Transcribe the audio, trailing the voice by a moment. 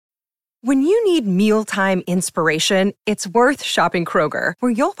When you need mealtime inspiration, it's worth shopping Kroger,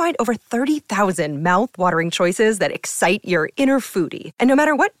 where you'll find over 30,000 mouth-watering choices that excite your inner foodie. And no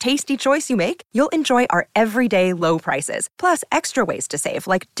matter what tasty choice you make, you'll enjoy our everyday low prices, plus extra ways to save,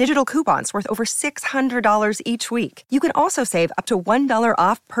 like digital coupons worth over $600 each week. You can also save up to $1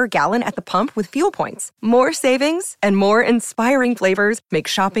 off per gallon at the pump with fuel points. More savings and more inspiring flavors make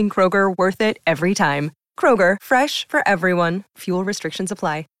shopping Kroger worth it every time. Kroger, fresh for everyone. Fuel restrictions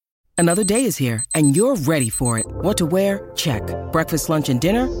apply. Another day is here, and you're ready for it. What to wear? Check. Breakfast, lunch, and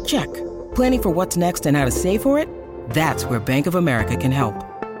dinner? Check. Planning for what's next and how to save for it? That's where Bank of America can help.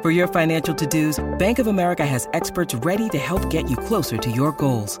 For your financial to-dos, Bank of America has experts ready to help get you closer to your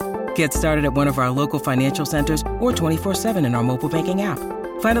goals. Get started at one of our local financial centers or 24/7 in our mobile banking app.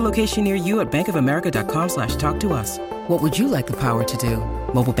 Find a location near you at bankofamerica.com/talktous. What would you like the power to do?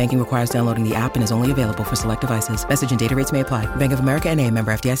 Mobile banking requires downloading the app and is only available for select devices. Message and data rates may apply. Bank of America N.A.,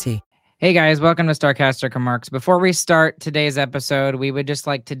 member FDIC. Hey guys, welcome to Starcastic Remarks. Before we start today's episode, we would just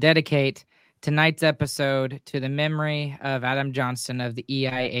like to dedicate tonight's episode to the memory of Adam Johnson of the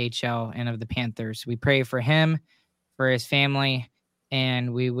EIHL and of the Panthers. We pray for him, for his family,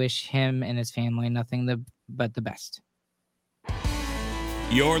 and we wish him and his family nothing but the best.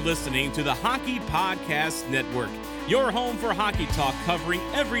 You're listening to the Hockey Podcast Network, your home for hockey talk covering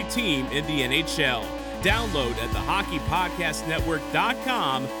every team in the NHL. Download at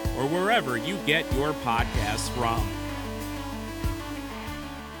thehockeypodcastnetwork.com or wherever you get your podcasts from.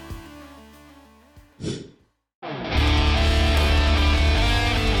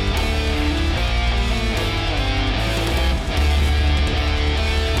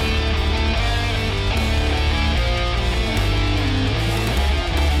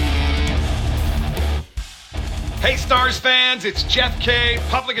 Hey Stars fans, it's Jeff K,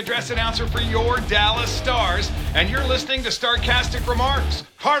 public address announcer for your Dallas Stars, and you're listening to Starcastic Remarks,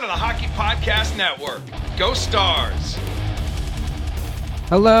 part of the Hockey Podcast Network. Go Stars!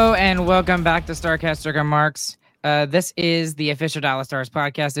 Hello and welcome back to Starcastic Remarks. This is the official Dallas Stars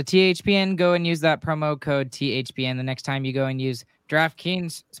podcast at THPN. Go and use that promo code THPN the next time you go and use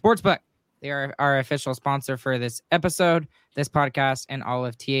DraftKings Sportsbook. They are our official sponsor for this episode, this podcast, and all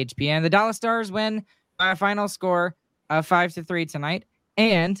of THPN. The Dallas Stars win by a final score of 5-3 tonight,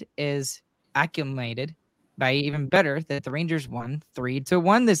 and is acclimated by even better that the Rangers won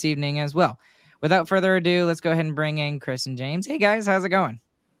 3-1 this evening as well. Without further ado, let's go ahead and bring in Chris and James. Hey guys, how's it going?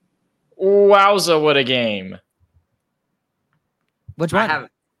 Wowza, what a game. Which one?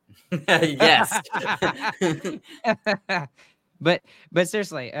 Yes. But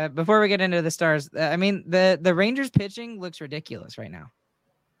seriously, before we get into the Stars, I mean, the Rangers pitching looks ridiculous right now.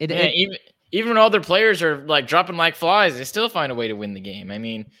 Even when all their players are like dropping like flies, they still find a way to win the game. I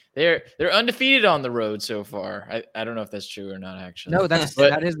mean, they're undefeated on the road so far. I don't know if that's true or not, actually. No, that is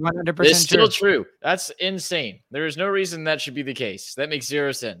 100% true. It's still true. That's insane. There is no reason that should be the case. That makes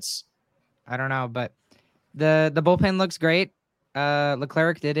zero sense. I don't know, but the bullpen looks great.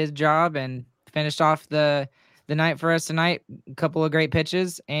 Leclerc did his job and finished off the night for us tonight. A couple of great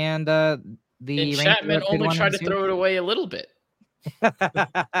pitches, and Chapman only tried to throw it away a little bit.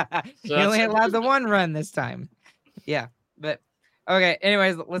 He only allowed the one run this time. Yeah, but okay.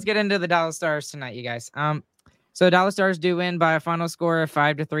 Anyways, let's get into the Dallas Stars tonight, you guys. So Dallas Stars do win by a final score of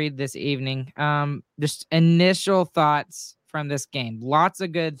 5-3 this evening. Just initial thoughts from this game. Lots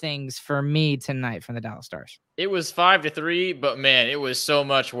of good things for me tonight from the Dallas Stars. It was 5-3, but man, it was so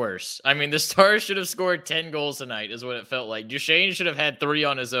much worse. I mean, the Stars should have scored 10 goals tonight is what it felt like. Duchesne should have had 3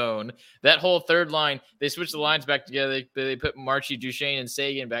 on his own. That whole third line, they switched the lines back together. They put Marchie, Duchesne, and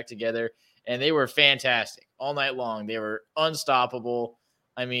Sagan back together, and they were fantastic all night long. They were unstoppable.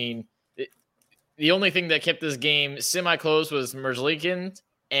 I mean, the only thing that kept this game semi-close was Merzlikins,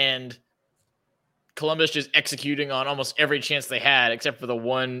 and Columbus just executing on almost every chance they had, except for the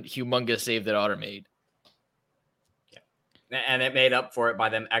one humongous save that Otter made. Yeah. And it made up for it by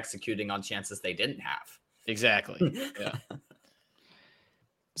them executing on chances they didn't have. Exactly. Yeah.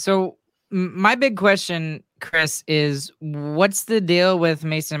 So my big question, Chris, is what's the deal with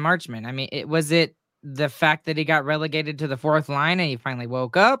Mason Marchment? I mean, was it the fact that he got relegated to the fourth line and he finally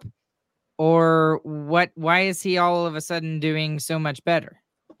woke up? Or what? Why is he all of a sudden doing so much better?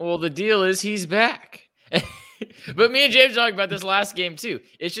 Well, the deal is he's back. But me and James talked about this last game too.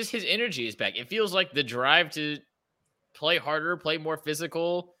 It's just his energy is back. It feels like the drive to play harder, play more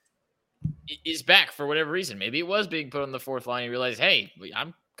physical is back for whatever reason. Maybe it was being put on the fourth line and realized, hey,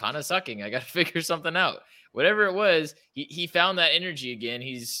 I'm kind of sucking. I got to figure something out. Whatever it was, he found that energy again.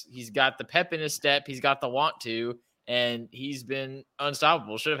 He's got the pep in his step. He's got the want to, and he's been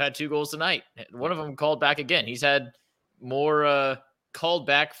unstoppable. Should have had 2 goals tonight. One of them called back again. He's had more called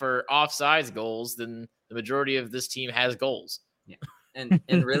back for offsides goals, then the majority of this team has goals. Yeah.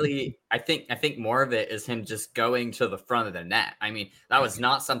 And really, I think more of it is him just going to the front of the net. I mean, that was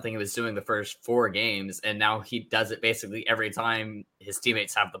not something he was doing the first 4 games, and now he does it basically every time his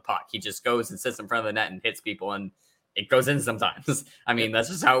teammates have the puck. He just goes and sits in front of the net and hits people, and it goes in sometimes. I mean, that's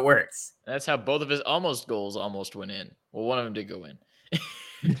just how it works. That's how both of his almost goals almost went in. Well, one of them did go in.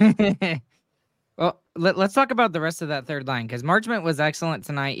 Well, let's talk about the rest of that third line, because Marchment was excellent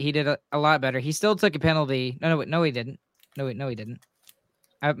tonight. He did a lot better. He still took a penalty. No, he didn't. No, he didn't.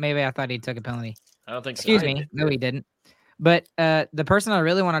 Maybe I thought he took a penalty. I don't think so. Excuse me. No, he didn't. But the person I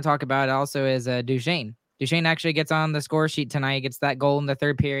really want to talk about also is Duchesne. Duchesne actually gets on the score sheet tonight, gets that goal in the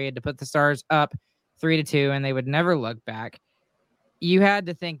third period to put the Stars up 3-2, and they would never look back. You had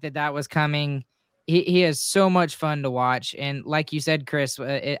to think that was coming. He is so much fun to watch. And like you said, Chris,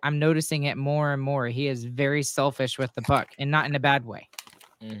 I'm noticing it more and more. He is very selfish with the puck, and not in a bad way.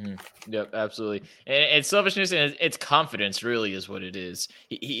 Mm-hmm. Yep, absolutely. And it's selfishness and it's confidence, really, is what it is.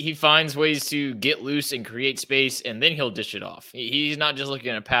 He finds ways to get loose and create space, and then he'll dish it off. He's not just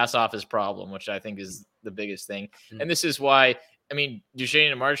looking to pass off his problem, which I think is the biggest thing. Mm-hmm. And this is why, I mean,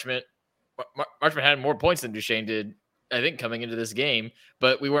 Duchesne and Marchment had more points than Duchesne did, I think, coming into this game,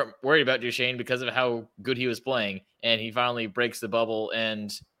 but we weren't worried about Duchesne because of how good he was playing, and he finally breaks the bubble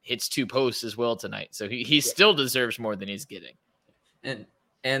and hits 2 posts as well tonight. So he still deserves more than he's getting.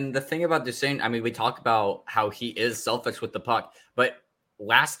 And the thing about Duchesne, I mean, we talk about how he is selfish with the puck, but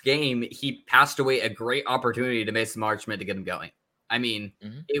last game, he passed away a great opportunity to Mason Marchment to get him going. I mean,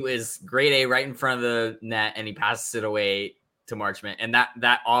 It was grade A right in front of the net, and he passes it away to Marchment, and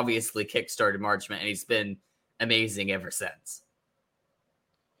that obviously kickstarted Marchment, and he's been amazing ever since.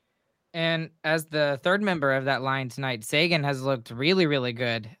 And as the third member of that line tonight, Seguin has looked really, really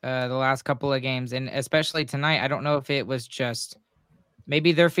good the last couple of games, and especially tonight. I don't know if it was just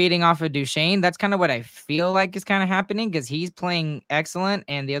maybe they're feeding off of Duchesne. That's kind of what I feel like is kind of happening, because he's playing excellent,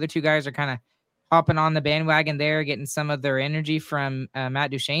 and the other 2 guys are kind of hopping on the bandwagon there, getting some of their energy from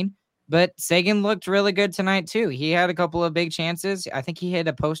Matt Duchesne. But Seguin looked really good tonight, too. He had a couple of big chances. I think he hit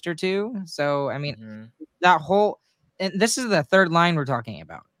a post or 2. So, I mean, that whole – and this is the third line we're talking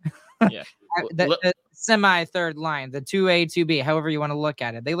about. Yeah. the semi-third line, the 2A, 2B, however you want to look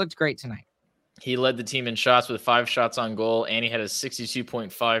at it. They looked great tonight. He led the team in shots with 5 shots on goal, and he had a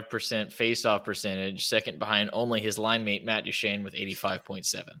 62.5% face-off percentage, second behind only his line mate, Matt Duchesne, with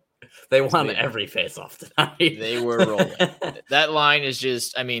 85.7. They won every face-off tonight. They were rolling. That line is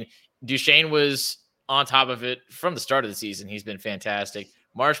just, I mean, Duchesne was on top of it from the start of the season. He's been fantastic.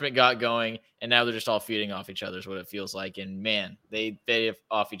 Marchment got going, and now they're just all feeding off each other is what it feels like. And, man, they fed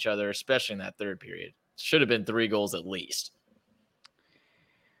off each other, especially in that third period. Should have been 3 goals at least.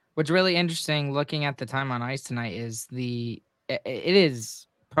 What's really interesting looking at the time on ice tonight is it is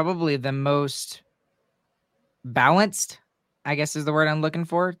probably the most balanced, I guess is the word I'm looking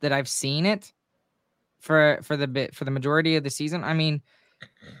for, that I've seen it for the majority of the season. I mean,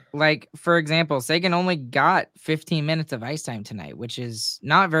 like, for example, Seguin only got 15 minutes of ice time tonight, which is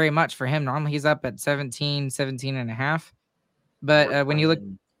not very much for him. Normally he's up at 17 and a half. But when you look,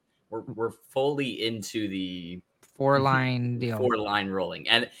 we're fully into the 4-line deal. 4-line rolling.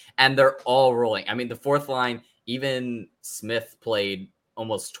 And they're all rolling. I mean, the 4th line, even Smith played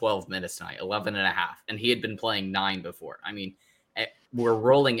almost 12 minutes tonight, 11 and a half. And he had been playing 9 before. I mean, we're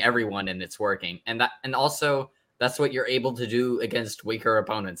rolling everyone and it's working. And also that's what you're able to do against weaker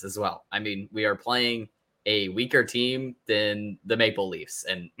opponents as well. I mean, we are playing a weaker team than the Maple Leafs,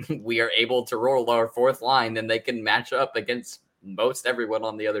 and we are able to roll our 4th line, and they can match up against most everyone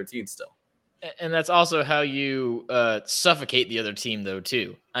on the other team still. And that's also how you suffocate the other team, though,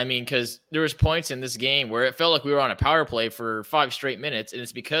 too. I mean, because there was points in this game where it felt like we were on a power play for 5 straight minutes, and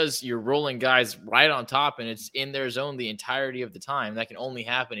it's because you're rolling guys right on top, and it's in their zone the entirety of the time. That can only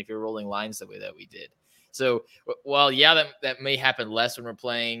happen if you're rolling lines the way that we did. So, while, yeah, that may happen less when we're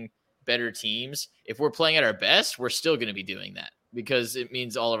playing better teams, if we're playing at our best, we're still going to be doing that because it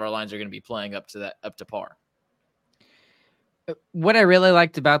means all of our lines are going to be playing up to par. What I really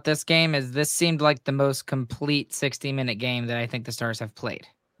liked about this game is this seemed like the most complete 60-minute game that I think the Stars have played.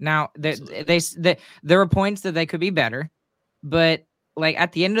 Now, there were points that they could be better, but like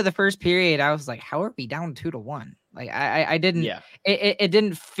at the end of the first period, I was like, how are we down 2-1? Like I didn't, it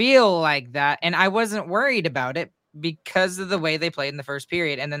didn't feel like that. And I wasn't worried about it because of the way they played in the first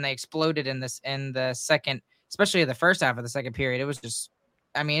period. And then they exploded in the second, especially the first half of the second period. It was just,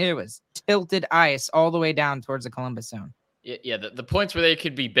 I mean, it was tilted ice all the way down towards the Columbus zone. Yeah, the points where they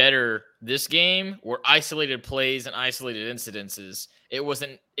could be better this game were isolated plays and isolated incidences. It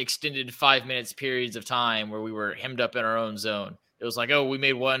wasn't extended 5 minutes periods of time where we were hemmed up in our own zone. It was like, oh, we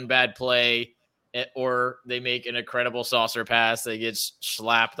made one bad play, or they make an incredible saucer pass that gets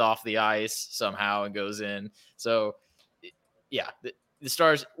slapped off the ice somehow and goes in. So, yeah, the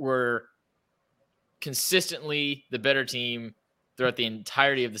Stars were consistently the better team throughout the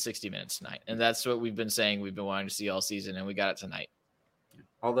entirety of the 60 minutes tonight. And that's what we've been saying we've been wanting to see all season, and we got it tonight.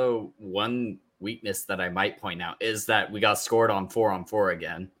 Although one weakness that I might point out is that we got scored on 4-on-4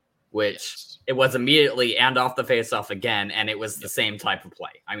 again, which it was immediately and off the faceoff again, and it was the same type of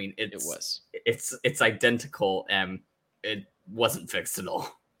play. I mean, it's identical, and it wasn't fixed at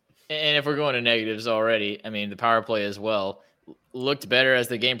all. And if we're going to negatives already, I mean, the power play as well looked better as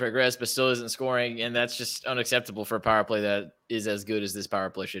the game progressed, but still isn't scoring, and that's just unacceptable for a power play that is as good as this power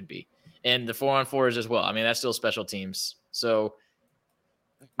play should be. And the 4-on-4s as well. I mean, that's still special teams. So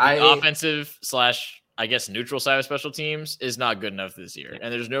offensive / I guess neutral side of special teams is not good enough this year,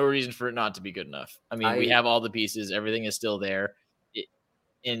 and there's no reason for it not to be good enough. I mean, we have all the pieces, everything is still there,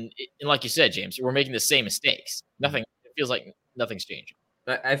 and like you said, James, we're making the same mistakes. It feels like nothing's changing.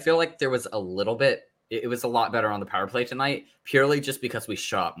 But I feel like there was a little bit. It was a lot better on the power play tonight, purely just because we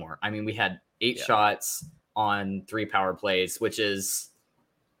shot more. I mean, we had 8 shots on 3 power plays, which is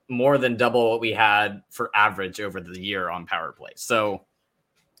more than double what we had for average over the year on power play. So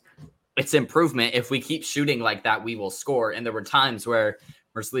it's improvement. If we keep shooting like that, we will score. And there were times where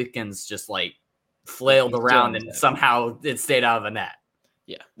Merzlikins just like flailed around and somehow it stayed out of the net.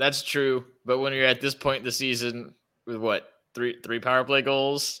 Yeah, that's true. But when you're at this point in the season with what, three power play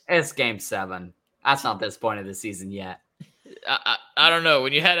goals? It's game 7. That's not this point of the season yet. I don't know.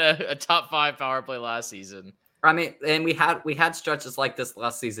 When you had a top 5 power play last season. I mean, and we had stretches like this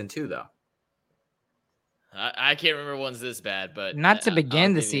last season too, though. I can't remember one's this bad, but not to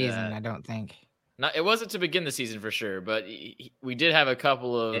begin the season, I don't think. It wasn't to begin the season for sure, but we did have a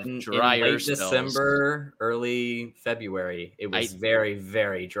couple of drier in late spells. December, early February. It was very,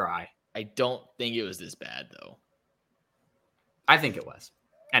 very dry. I don't think it was this bad though. I think it was.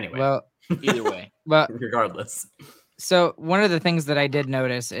 Anyway, well, either way, well, regardless. So one of the things that I did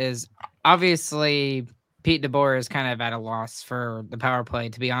notice is obviously Pete DeBoer is kind of at a loss for the power play,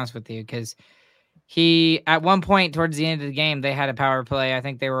 to be honest with you, because he, at one point towards the end of the game, they had a power play. I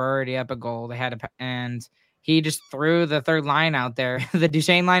think they were already up a goal. And he just threw the third line out there, the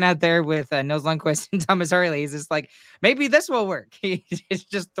Duchesne line out there with Nils Lundqvist and Thomas Harley. He's just like, maybe this will work. He's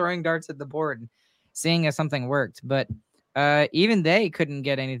just throwing darts at the board and seeing if something worked. But even they couldn't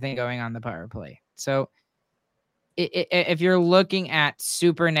get anything going on the power play. So if you're looking at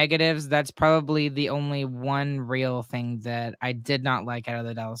super negatives, that's probably the only one real thing that I did not like out of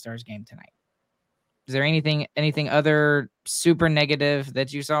the Dallas Stars game tonight. Is there anything other super negative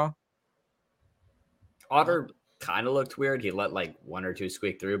that you saw? Otter kind of looked weird. He let like 1 or 2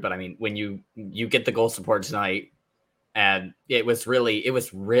 squeak through, but I mean, when you get the goal support tonight, and it was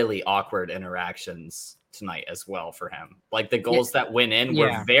really awkward interactions tonight as well for him. Like the goals that went in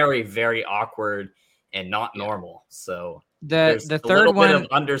were very, very awkward and not normal. So the third little one bit of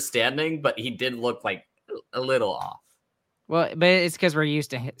understanding, but he did look like a little off. Well, but it's because we're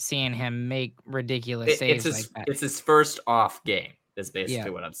used to seeing him make ridiculous saves like that. It's his first off game. Is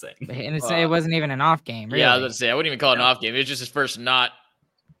basically what I'm saying. And it wasn't even an off game. Really. Yeah, I was going to say I wouldn't even call it an off game. It was just his first not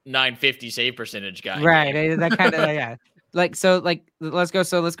 950 save percentage guy. Right. That kind of let's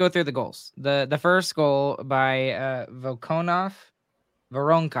go through the goals. The first goal by Voronkov,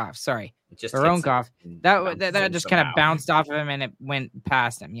 sorry. Voronkov. That just kind of bounced off of him and it went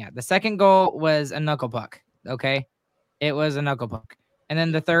past him. Yeah. The second goal was a knuckle puck. Okay. It was a knuckle puck. And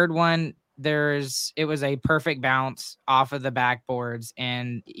then the third one, it was a perfect bounce off of the backboards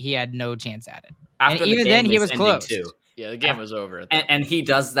and he had no chance at it. After and even then he was close. Too. Yeah, the game was over. And he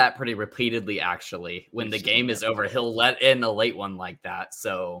does that pretty repeatedly, actually. When the game is over, he'll let in a late one like that.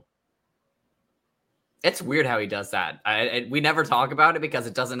 So it's weird how he does that. We never talk about it because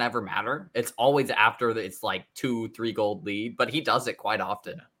it doesn't ever matter. It's always after it's like 2-3 goal lead, but he does it quite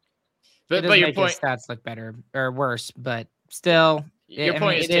often. But your point, his stats look better or worse, but still. Your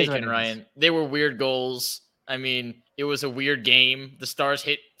point is taken, Ryan. They were weird goals. I mean, it was a weird game. The Stars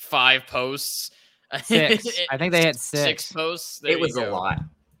hit 5 posts. 6. I think they hit 6. 6 posts. It was a lot.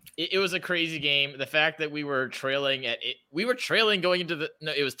 It was a crazy game. The fact that we were trailing going into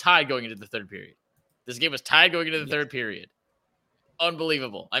it was tied going into the third period. This game was tied going into the third period.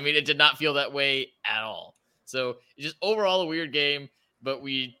 Unbelievable. I mean, it did not feel that way at all. So just overall a weird game, but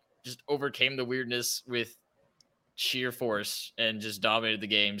we just overcame the weirdness with sheer force and just dominated the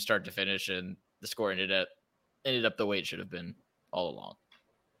game start to finish, and the score ended up the way it should have been all along.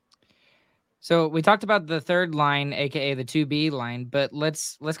 So we talked about the third line, aka the 2B line, but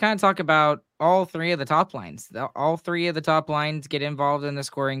let's kind of talk about all three of the top lines. All three of the top lines get involved in the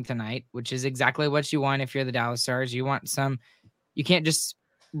scoring tonight, which is exactly what you want if you're the Dallas Stars. You can't just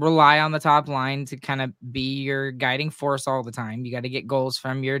rely on the top line to kind of be your guiding force all the time. You got to get goals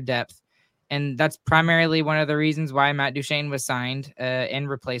from your depth. And that's primarily one of the reasons why Matt Duchene was signed in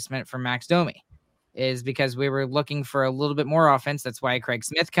replacement for Max Domi, is because we were looking for a little bit more offense. That's why Craig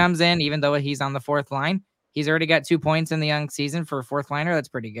Smith comes in, even though he's on the fourth line. He's already got 2 points in the young season for a fourth liner. That's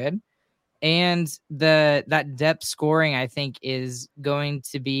pretty good. And that depth scoring, I think, is going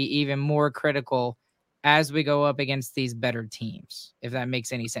to be even more critical as we go up against these better teams, if that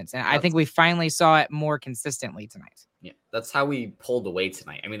makes any sense. And I think we finally saw it more consistently tonight. Yeah, that's how we pulled away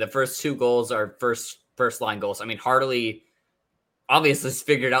tonight. I mean, the first 2 goals are first line goals. I mean, Hartley obviously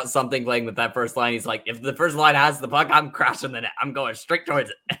figured out something playing with that first line. He's like, if the first line has the puck, I'm crashing the net. I'm going straight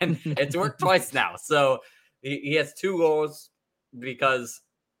towards it. And it's worked twice now. So he has 2 goals because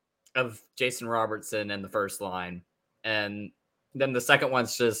of Jason Robertson and the first line. And then the second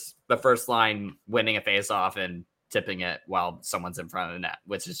one's just the first line winning a faceoff and tipping it while someone's in front of the net,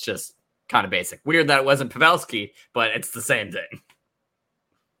 which is just kind of basic. Weird that it wasn't Pavelski, but it's the same thing.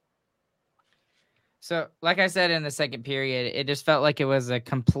 So, like I said in the second period, it just felt like it was a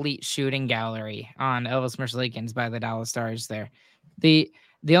complete shooting gallery on Elvis Merzlikins by the Dallas Stars there. The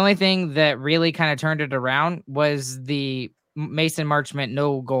only thing that really kind of turned it around was the Mason Marchment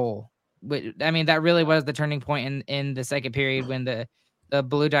no goal. I mean, that really was the turning point in the second period when the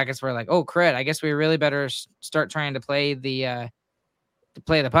Blue Jackets were like, oh, crud, I guess we really better start trying to play the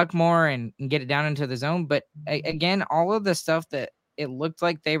puck more and get it down into the zone. But again, all of the stuff that it looked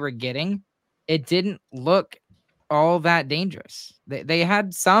like they were getting, it didn't look all that dangerous. They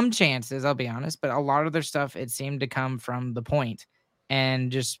had some chances, I'll be honest, but a lot of their stuff, it seemed to come from the point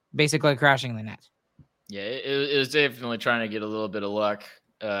and just basically crashing the net. Yeah, it was definitely trying to get a little bit of luck,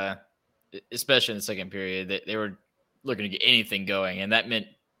 especially in the second period. They were looking to get anything going, and that meant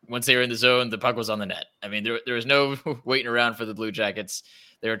once they were in the zone, the puck was on the net. I mean, there was no waiting around for the Blue Jackets.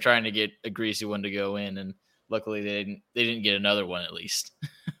 They were trying to get a greasy one to go in, and luckily they didn't get another one at least.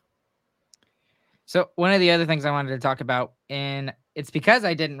 So one of the other things I wanted to talk about, and it's because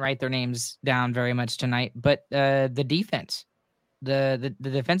I didn't write their names down very much tonight, but the defense, the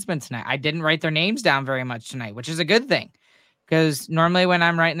defensemen tonight, I didn't write their names down very much tonight, which is a good thing, because normally when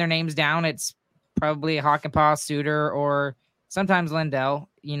I'm writing their names down, it's probably Hakanpää, Suter, or sometimes Lindell,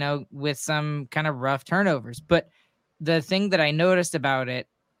 with some kind of rough turnovers. But the thing that I noticed about it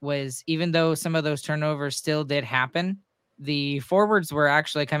was, even though some of those turnovers still did happen, the forwards were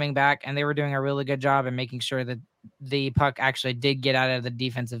actually coming back and they were doing a really good job in making sure that the puck actually did get out of the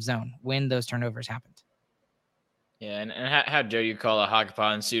defensive zone when those turnovers happened. Yeah, and how dare you call a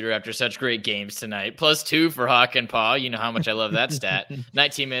Hakanpää and Suter after such great games tonight? +2 for Hakanpää. You know how much I love that stat.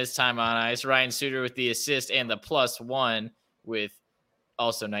 19 minutes time on ice. Ryan Suter with the assist and the +1 with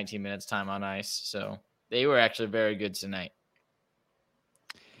also 19 minutes time on ice. So they were actually very good tonight.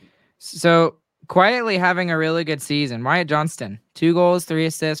 So quietly having a really good season, Wyatt Johnston, 2 goals, 3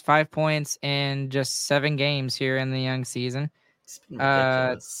 assists, 5 points in just 7 games here in the young season. It's been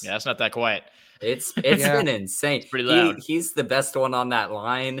ridiculous. Yeah, it's not that quiet. It's been insane. It's pretty loud. He's the best one on that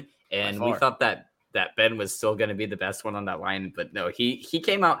line, and we thought that Ben was still going to be the best one on that line, but no, he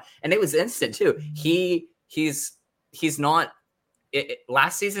came out and it was instant too. He's not.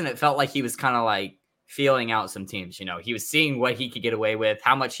 Last season, it felt like he was kind of like feeling out some teams. He was seeing what he could get away with,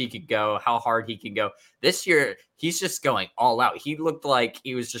 how much he could go, how hard he could go. This year, he's just going all out. He looked like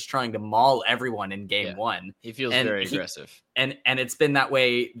he was just trying to maul everyone in game 1. He feels very aggressive. And it's been that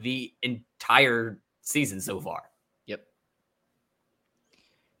way the entire season so far. Yep.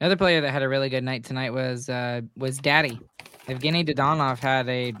 Another player that had a really good night tonight was Daddy. Evgeny Dodonov had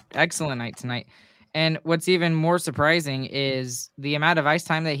a excellent night tonight. And what's even more surprising is the amount of ice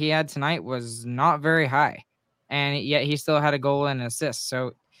time that he had tonight was not very high. And yet he still had a goal and an assist.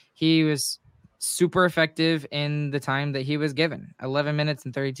 So he was super effective in the time that he was given. 11 minutes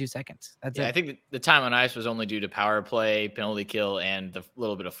and 32 seconds. That's it. I think the time on ice was only due to power play, penalty kill, and the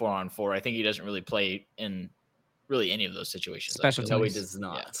little bit of 4-on-4. I think he doesn't really play in really any of those situations. Special No, he teams. does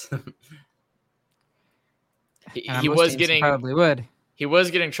not. Yeah. He was getting probably would. He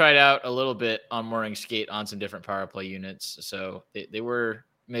was getting tried out a little bit on morning skate on some different power play units. So they were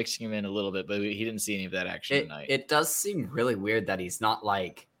mixing him in a little bit, but he didn't see any of that action tonight. It does seem really weird that he's not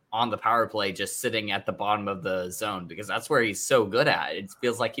like on the power play, just sitting at the bottom of the zone, because that's where he's so good at. It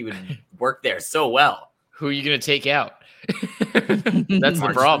feels like he would work there so well. Who are you going to take out? That's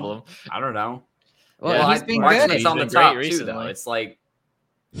the problem. I don't know. Well, he's been good. He's on the top too, though. It's like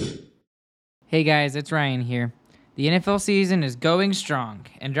Hey guys, it's Ryan here. The NFL season is going strong,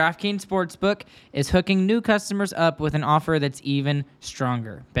 and DraftKings Sportsbook is hooking new customers up with an offer that's even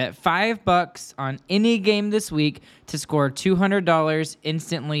stronger. Bet $5 on any game this week to score $200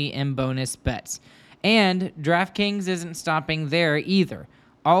 instantly in bonus bets. And DraftKings isn't stopping there either.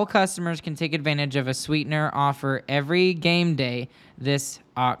 All customers can take advantage of a sweetener offer every game day this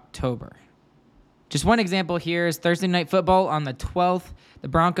October. Just one example here is Thursday Night Football on the 12th. The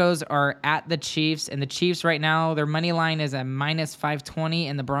Broncos are at the Chiefs, and the Chiefs right now, their money line is at minus 520,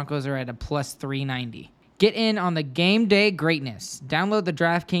 and the Broncos are at a plus 390. Get in on the game day greatness. Download the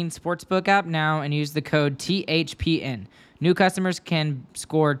DraftKings Sportsbook app now and use the code THPN. New customers can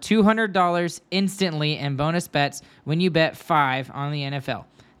score $200 instantly in bonus bets when you bet $5 on the NFL.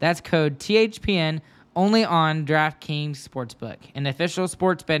 That's code THPN only on DraftKings Sportsbook, an official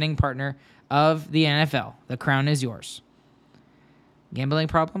sports betting partner of the NFL. The crown is yours. Gambling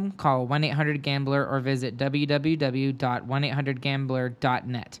problem? Call 1-800-GAMBLER or visit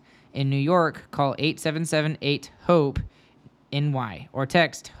www.1800gambler.net. In New York, call 877-8-HOPE-NY or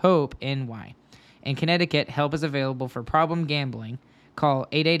text HOPE-NY. In Connecticut, help is available for problem gambling. Call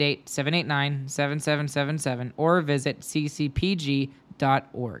 888-789-7777 or visit ccpg.org.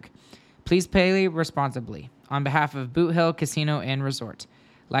 Please pay responsibly. On behalf of Boot Hill Casino and Resort.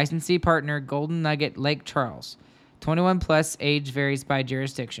 Licensee partner Golden Nugget Lake Charles. 21 plus, age varies by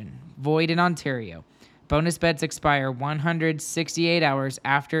jurisdiction. Void in Ontario. Bonus bets expire 168 hours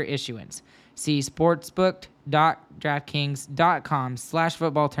after issuance. See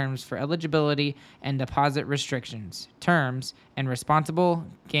sportsbook.draftkings.com/football terms for eligibility and deposit restrictions, terms, and responsible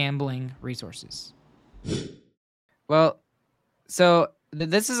gambling resources. Well, so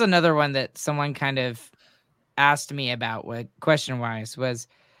this is another one that someone kind of asked me about, what question-wise was,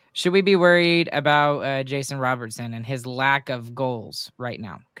 should we be worried about Jason Robertson and his lack of goals right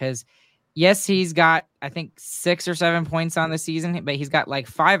now? Because, yes, he's got, I think, 6 or 7 points on the season, but he's got like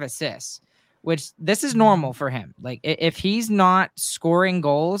 5 assists, which this is normal for him. Like, if he's not scoring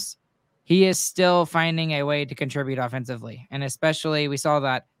goals, he is still finding a way to contribute offensively. And especially, we saw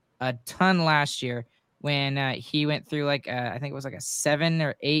that a ton last year when he went through I think it was like a 7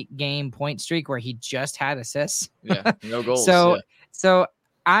 or 8 game point streak where he just had assists. Yeah, no goals. So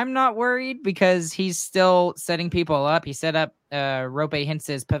I'm not worried because he's still setting people up. He set up Rope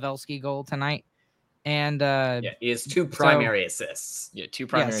Hintz's Pavelski goal tonight. And he has 2 primary assists. Yeah, 2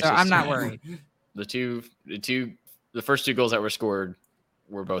 primary assists. So I'm not worried. The first 2 goals that were scored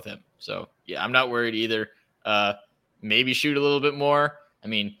were both him. So yeah, I'm not worried either. Maybe shoot a little bit more. I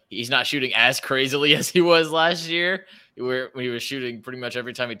mean, he's not shooting as crazily as he was last year, where he was shooting pretty much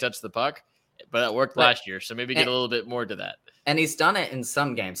every time he touched the puck. But that worked last year, so maybe get a little bit more to that. And he's done it in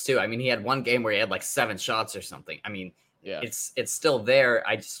some games too. I mean, he had one game where he had like 7 shots or something. I mean, it's still there.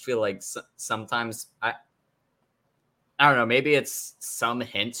 I just feel like sometimes I don't know. Maybe it's some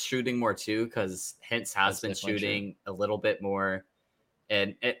Hintz shooting more too, because Hintz has been shooting a little bit more,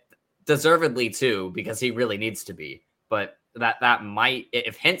 and it deservedly too, because he really needs to be. But that might,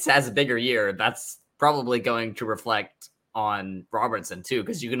 if Hintz has a bigger year, that's probably going to reflect on Robertson too,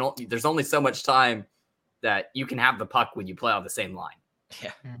 because there's only so much time that you can have the puck when you play on the same line.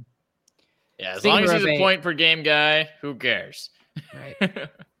 Yeah. Yeah. As long as he's a point per game guy, who cares? Right.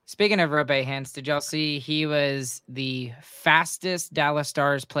 Speaking of Rope Hintz, did y'all see he was the fastest Dallas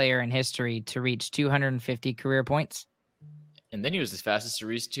Stars player in history to reach 250 career points? And then he was the fastest to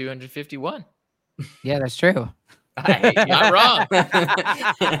reach 251. Yeah, that's true. Hey, not wrong.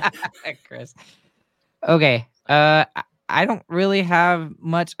 Chris. Okay. I don't really have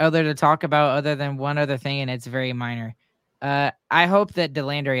much other to talk about other than one other thing, and it's very minor. I hope that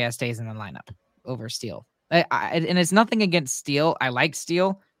Dellandrea stays in the lineup over Steele. And it's nothing against Steele. I like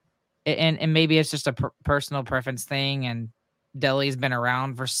Steele, and maybe it's just a personal preference thing, and Deli's been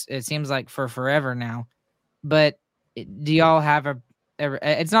around it seems like for forever now. But do y'all have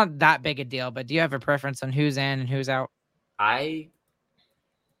it's not that big a deal, but do you have a preference on who's in and who's out?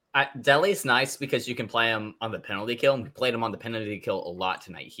 Deli's nice because you can play him on the penalty kill, and we played him on the penalty kill a lot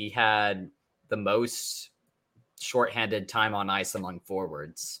tonight. He had the most shorthanded time on ice among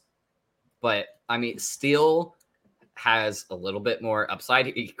forwards. But, I mean, Steele has a little bit more upside.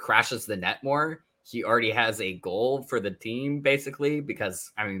 He crashes the net more. He already has a goal for the team, basically,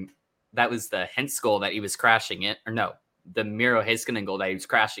 because, I mean, that was the Hintz goal that he was crashing in. Or no, the Miro Heiskanen goal that he was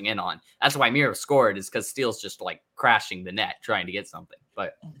crashing in on. That's why Miro scored, is because Steele's just, like, crashing the net, trying to get something.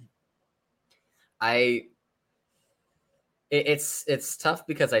 But it's tough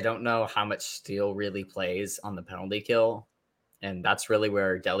because I don't know how much Steele really plays on the penalty kill, and that's really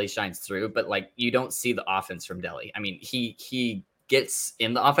where Deli shines through. But like, you don't see the offense from Deli. I mean, he gets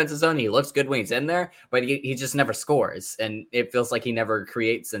in the offensive zone. He looks good when he's in there, but he just never scores. And it feels like he never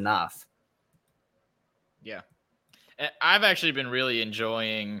creates enough. Yeah. I've actually been really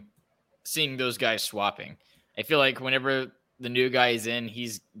enjoying seeing those guys swapping. I feel like whenever the new guy is in,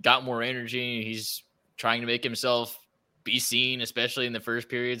 he's got more energy. He's trying to make himself be seen, especially in the first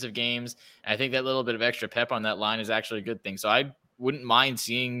periods of games. And I think that little bit of extra pep on that line is actually a good thing. So I wouldn't mind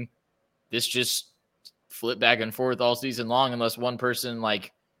seeing this just flip back and forth all season long, unless one person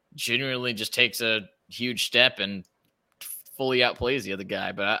like genuinely just takes a huge step and fully outplays the other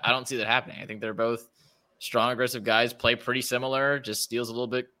guy. But I don't see that happening. I think they're both strong, aggressive guys, play pretty similar, just Steele's a little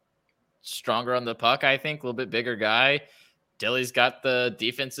bit stronger on the puck, I think, a little bit bigger guy. Delly's got the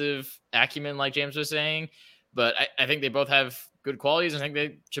defensive acumen, like James was saying, but I think they both have good qualities. I think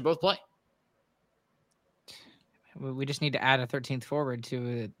they should both play. We just need to add a 13th forward to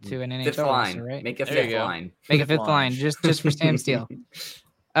an NHL fifth line, roster, right? Make a fifth line. Make a fifth line just for Sam Steele.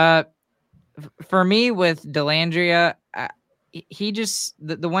 For me with Dellandrea, he just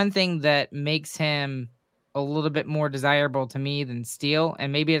the one thing that makes him a little bit more desirable to me than Steele,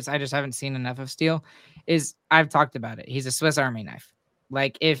 and maybe it's I just haven't seen enough of Steele, is I've talked about it. He's a Swiss Army knife.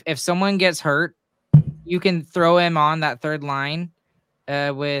 Like if someone gets hurt, you can throw him on that third line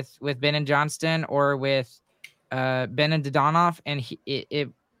with Ben and Johnston or with Ben and Dodonov, and it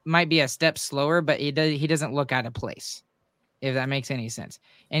might be a step slower, but he doesn't look out of place, if that makes any sense.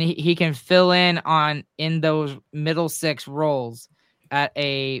 And he can fill in those middle six roles at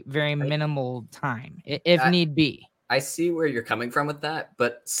a very minimal time, if need be. I see where you're coming from with that,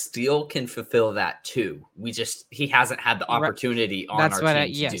 but Steele can fulfill that too. He hasn't had the opportunity on our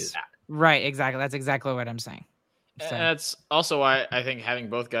team to do that. Right, exactly. That's exactly what I'm saying. So. That's also why I think having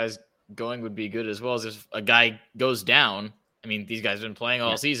both guys going would be good as well. As if a guy goes down, I mean, these guys have been playing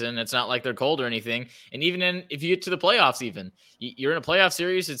all season. It's not like they're cold or anything. And even if you get to the playoffs, even you're in a playoff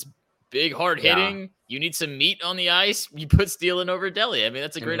series, it's big, hard hitting. You need some meat on the ice. You put Steele in over Delly. I mean,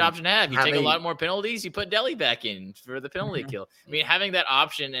 that's a great option to have. You take a lot more penalties. You put Delly back in for the penalty kill. I mean, having that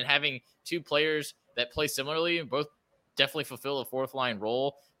option and having two players that play similarly and both definitely fulfill a fourth line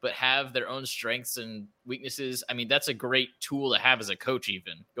role, but have their own strengths and weaknesses. I mean, that's a great tool to have as a coach,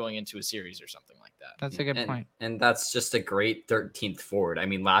 even going into a series or something like that. That's a good point. And that's just a great 13th forward. I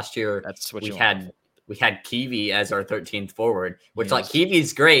mean, last year that's what we had Kiwi as our 13th forward, which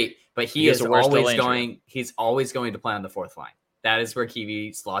Kiwi's great, but he's always going to play on the fourth line. That is where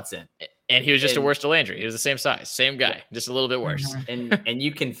Kiwi slots in. And he was just a worse Dellandrea. He was the same size, same guy, just a little bit worse. And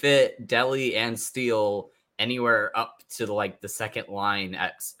you can fit Delly and Steele anywhere up to the second line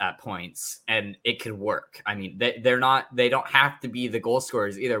at points, and it could work. I mean, they don't have to be the goal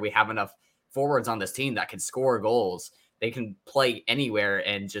scorers either. We have enough forwards on this team that can score goals. They can play anywhere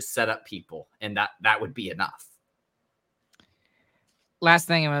and just set up people, and that would be enough. Last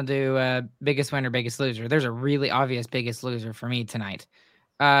thing I'm going to do, biggest winner, biggest loser. There's a really obvious biggest loser for me tonight.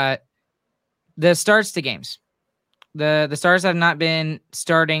 The starts to games. The Stars have not been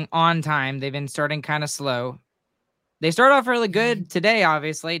starting on time. They've been starting kind of slow. They start off really good today,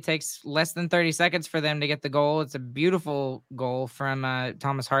 obviously. It takes less than 30 seconds for them to get the goal. It's a beautiful goal from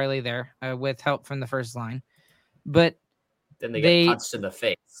Thomas Harley there with help from the first line. But then they get punched in the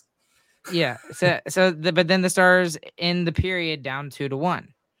face. Yeah. But then the Stars in the period down 2-1.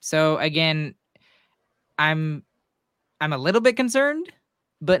 So again, I'm a little bit concerned,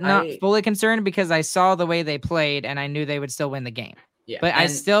 but not fully concerned because I saw the way they played and I knew they would still win the game. Yeah, but I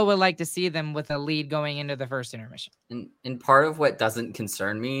still would like to see them with a lead going into the first intermission. And part of what doesn't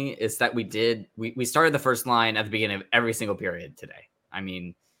concern me is that we started the first line at the beginning of every single period today. I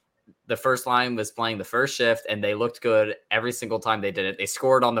mean, the first line was playing the first shift and they looked good every single time they did it. They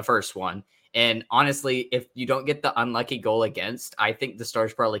scored on the first one. And honestly, if you don't get the unlucky goal against, I think the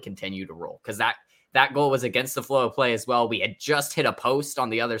Stars probably continue to roll because that goal was against the flow of play as well. We had just hit a post on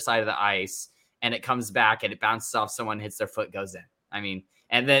the other side of the ice and it comes back and it bounces off someone, hits their foot, goes in. I mean,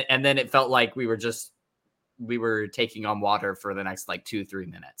 and then it felt like we were taking on water for the next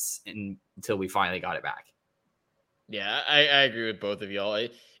 2-3 minutes until we finally got it back. Yeah, I agree with both of y'all.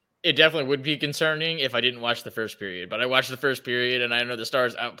 It definitely would be concerning if I didn't watch the first period, but I watched the first period and I know the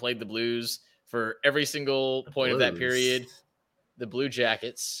Stars outplayed the Blues for every single point of that period. The Blue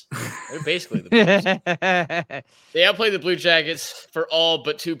Jackets, they're basically the Blues. They outplayed the Blue Jackets for all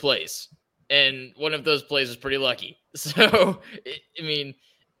but 2 plays. And one of those plays was pretty lucky. So, I mean,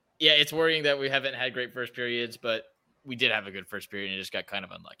 yeah, it's worrying that we haven't had great first periods, but we did have a good first period and it just got kind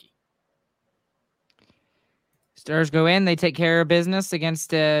of unlucky. Stars go in, they take care of business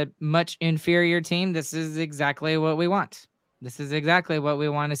against a much inferior team. This is exactly what we want. This is exactly what we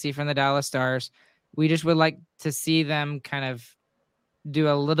want to see from the Dallas Stars. We just would like to see them kind of do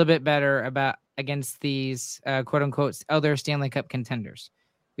a little bit better against these quote unquote other Stanley Cup contenders.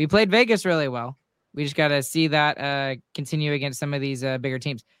 We played Vegas really well. We just got to see that continue against some of these bigger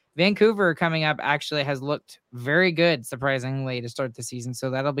teams. Vancouver coming up actually has looked very good, surprisingly, to start the season. So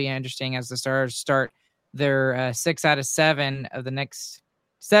that'll be interesting as the Stars start their 6 out of 7 of the next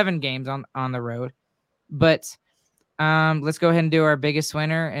 7 games on the road. But let's go ahead and do our biggest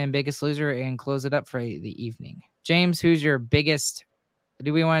winner and biggest loser and close it up for the evening. James, who's your biggest?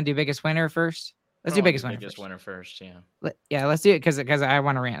 Do we want to do biggest winner first? Let's do biggest winner. Biggest winner first, yeah. Let's do it because I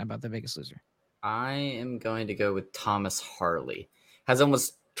want to rant about the biggest loser. I am going to go with Thomas Harley. Has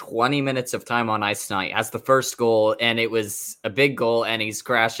almost 20 minutes of time on ice tonight. Has the first goal, and it was a big goal, and he's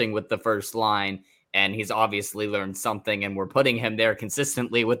crashing with the first line, and he's obviously learned something, and we're putting him there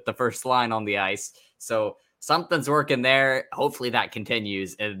consistently with the first line on the ice. So something's working there. Hopefully that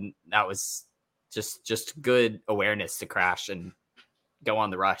continues, and that was just good awareness to crash and go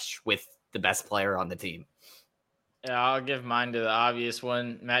on the rush with the best player on the team. Yeah, I'll give mine to the obvious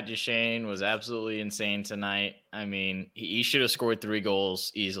one. Matt Duchene was absolutely insane tonight. I mean, he should have scored 3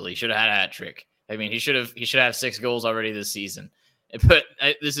 goals easily. He should have had a hat trick. I mean, he should have 6 goals already this season. But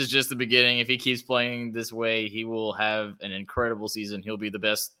this is just the beginning. If he keeps playing this way, he will have an incredible season. He'll be the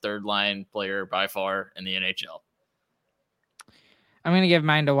best third line player by far in the NHL. I'm going to give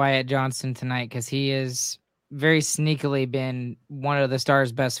mine to Wyatt Johnston tonight because he has very sneakily been one of the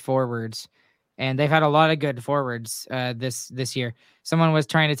Stars' best forwards. And they've had a lot of good forwards this year. Someone was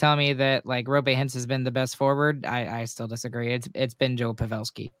trying to tell me that like Rope Hintz has been the best forward. I still disagree. It's been Joe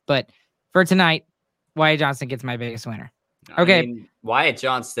Pavelski. But for tonight, Wyatt Johnston gets my biggest winner. Okay. I mean, Wyatt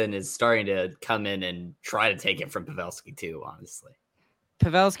Johnston is starting to come in and try to take it from Pavelski too, honestly.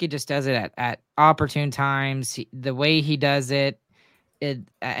 Pavelski just does it at opportune times. The way he does it, and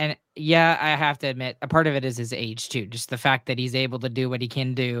yeah, I have to admit, a part of it is his age too. Just the fact that he's able to do what he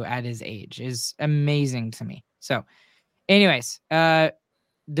can do at his age is amazing to me. So anyways,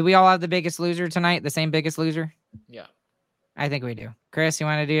 do we all have the biggest loser tonight? The same biggest loser? Yeah. I think we do. Chris, you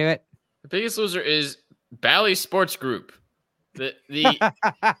want to do it? The biggest loser is Bally Sports Group. The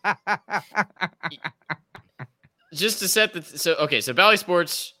just to set the so Bally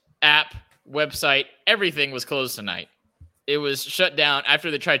Sports app, website, everything was closed tonight. It was shut down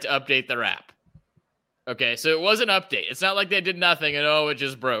after they tried to update their app. Okay, so it was an update. It's not like they did nothing and it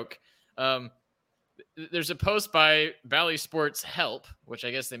just broke. There's a post by Bally Sports Help, which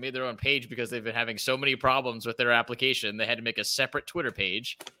I guess they made their own page because they've been having so many problems with their application. They had to make a separate Twitter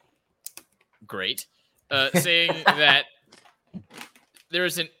page. Great. Saying that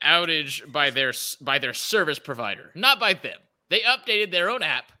there's an outage by their service provider, not by them. They updated their own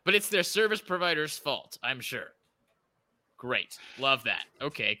app, but it's their service provider's fault, I'm sure. Great. Love that.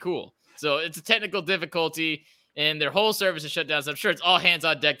 Okay, cool. So it's a technical difficulty, and their whole service is shut down. So I'm sure it's all hands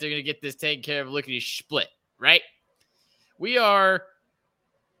on deck. They're going to get this taken care of. Lickety split, right? We are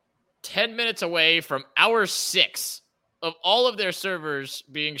 10 minutes away from hour 6 of all of their servers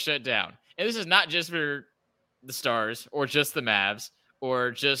being shut down. And this is not just for the Stars or just the Mavs or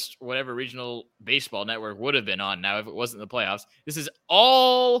just whatever regional baseball network would have been on now if it wasn't the playoffs. This is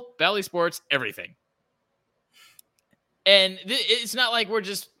all Bally Sports, everything. And it's not like we're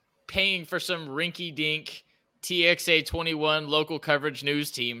just paying for some rinky-dink TXA 21 local coverage news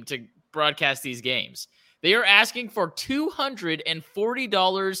team to broadcast these games. They are asking for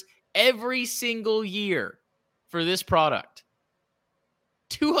 $240 every single year for this product.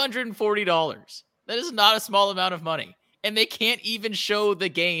 $240. That is not a small amount of money. And they can't even show the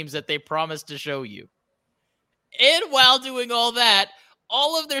games that they promised to show you. And while doing all that,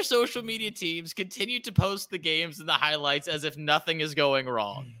 all of their social media teams continue to post the games and the highlights as if nothing is going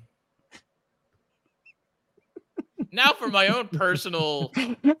wrong. Now, for my own personal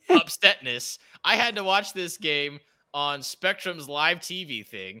upsetness, I had to watch this game on Spectrum's live TV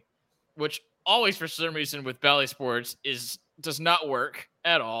thing, which always, for some reason, with Bally Sports does not work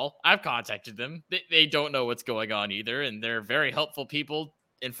at all. I've contacted them. They don't know what's going on either, and they're very helpful people.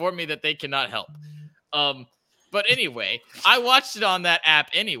 Inform me that they cannot help. But anyway, I watched it on that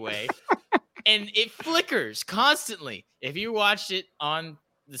app anyway, and it flickers constantly. If you watched it on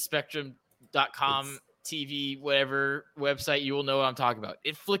the Spectrum.com TV, whatever website, you will know what I'm talking about.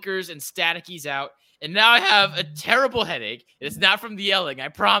 It flickers and staticies out, and now I have a terrible headache. It's not from the yelling. I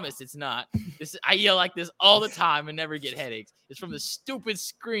promise it's not. I yell like this all the time and never get headaches. It's from the stupid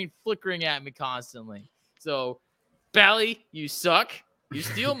screen flickering at me constantly. So, Bally, you suck. You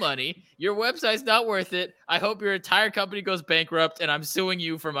steal money. Your website's not worth it. I hope your entire company goes bankrupt, and I'm suing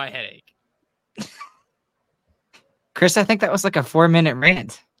you for my headache. Chris, I think that was like a 4-minute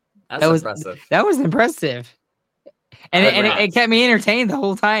rant. That's impressive. That was impressive. And it kept me entertained the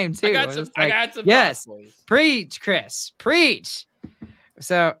whole time too. I got some yes, thoughts, boys. preach, Chris, preach.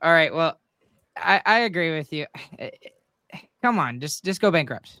 So, all right, well, I agree with you. Come on, just go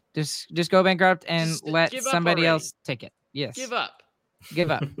bankrupt. Just go bankrupt and let somebody else take it. Yes, Give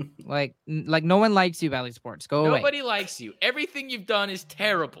up. like no one likes you, Valley Sports. Go away. Nobody likes you. Everything you've done is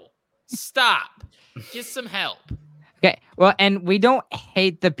terrible. Stop. Get some help. Okay, well, and we don't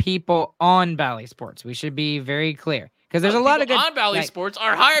hate the people on Valley Sports. We should be very clear because there's a lot of good on Valley Sports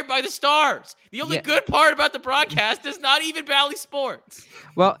are hired by the Stars. The only good part about the broadcast is not even Valley Sports.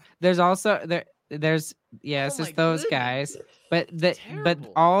 Well, there's also there's it's just those guys, but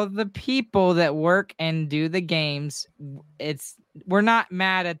all the people that work and do the games, we're not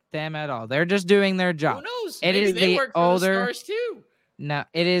mad at them at all. They're just doing their job. Who knows? Maybe they work for the Stars too. No,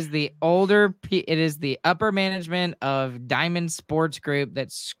 it is the it is the upper management of Diamond Sports Group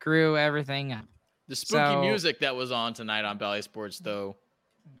that screw everything up. The spooky music that was on tonight on Valley Sports, though,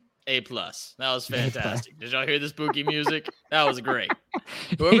 A+. That was fantastic. Did y'all hear the spooky music? That was great.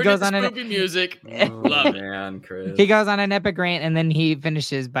 Whoever did the spooky music, love it. Man, Chris. He goes on an epic rant, and then he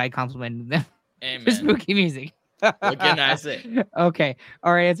finishes by complimenting them for spooky music. What can I say? Okay.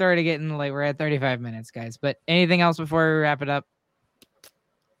 All right. It's already getting late. We're at 35 minutes, guys. But anything else before we wrap it up?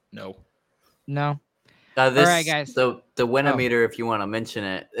 No. All right, guys. The Winometer, if you want to mention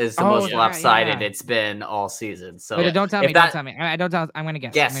it, is the most lopsided it's been all season. So but don't tell me. Don't tell me. I'm going to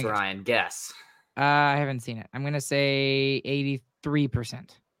guess. Guess, Ryan. Guess. I haven't seen it. I'm going to say 83%.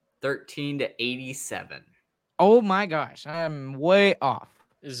 13-87. Oh my gosh. I'm way off.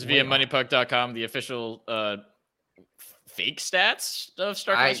 This is via moneypuck.com, the official fake stats of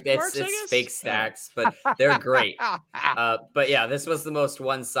Starcastic Remarks, I guess? It's fake stats, but they're great. But yeah, this was the most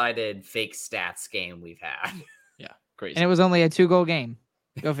one-sided fake stats game we've had. Yeah, crazy. And it was only a 2-goal game.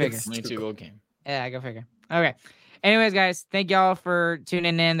 Go figure. Only a 2-goal game. Yeah, go figure. Okay. Anyways, guys, thank y'all for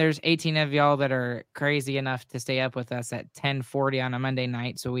tuning in. There's 18 of y'all that are crazy enough to stay up with us at 10:40 on a Monday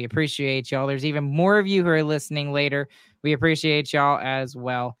night. So we appreciate y'all. There's even more of you who are listening later. We appreciate y'all as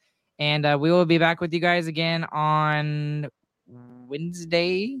well. And we will be back with you guys again on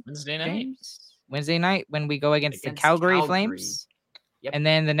Wednesday night when we go against the Calgary Flames. Yep. And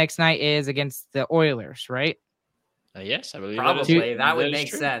then the next night is against the Oilers, right? Yes, I believe probably. That would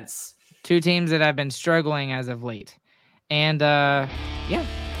make sense. 2 teams that have been struggling as of late. And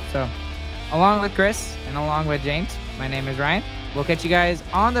so along with Chris and along with James, my name is Ryan. We'll catch you guys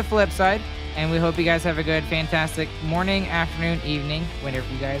on the flip side. And we hope you guys have a good, fantastic morning, afternoon, evening, whenever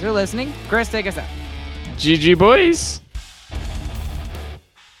you guys are listening. Chris, take us out. GG, boys.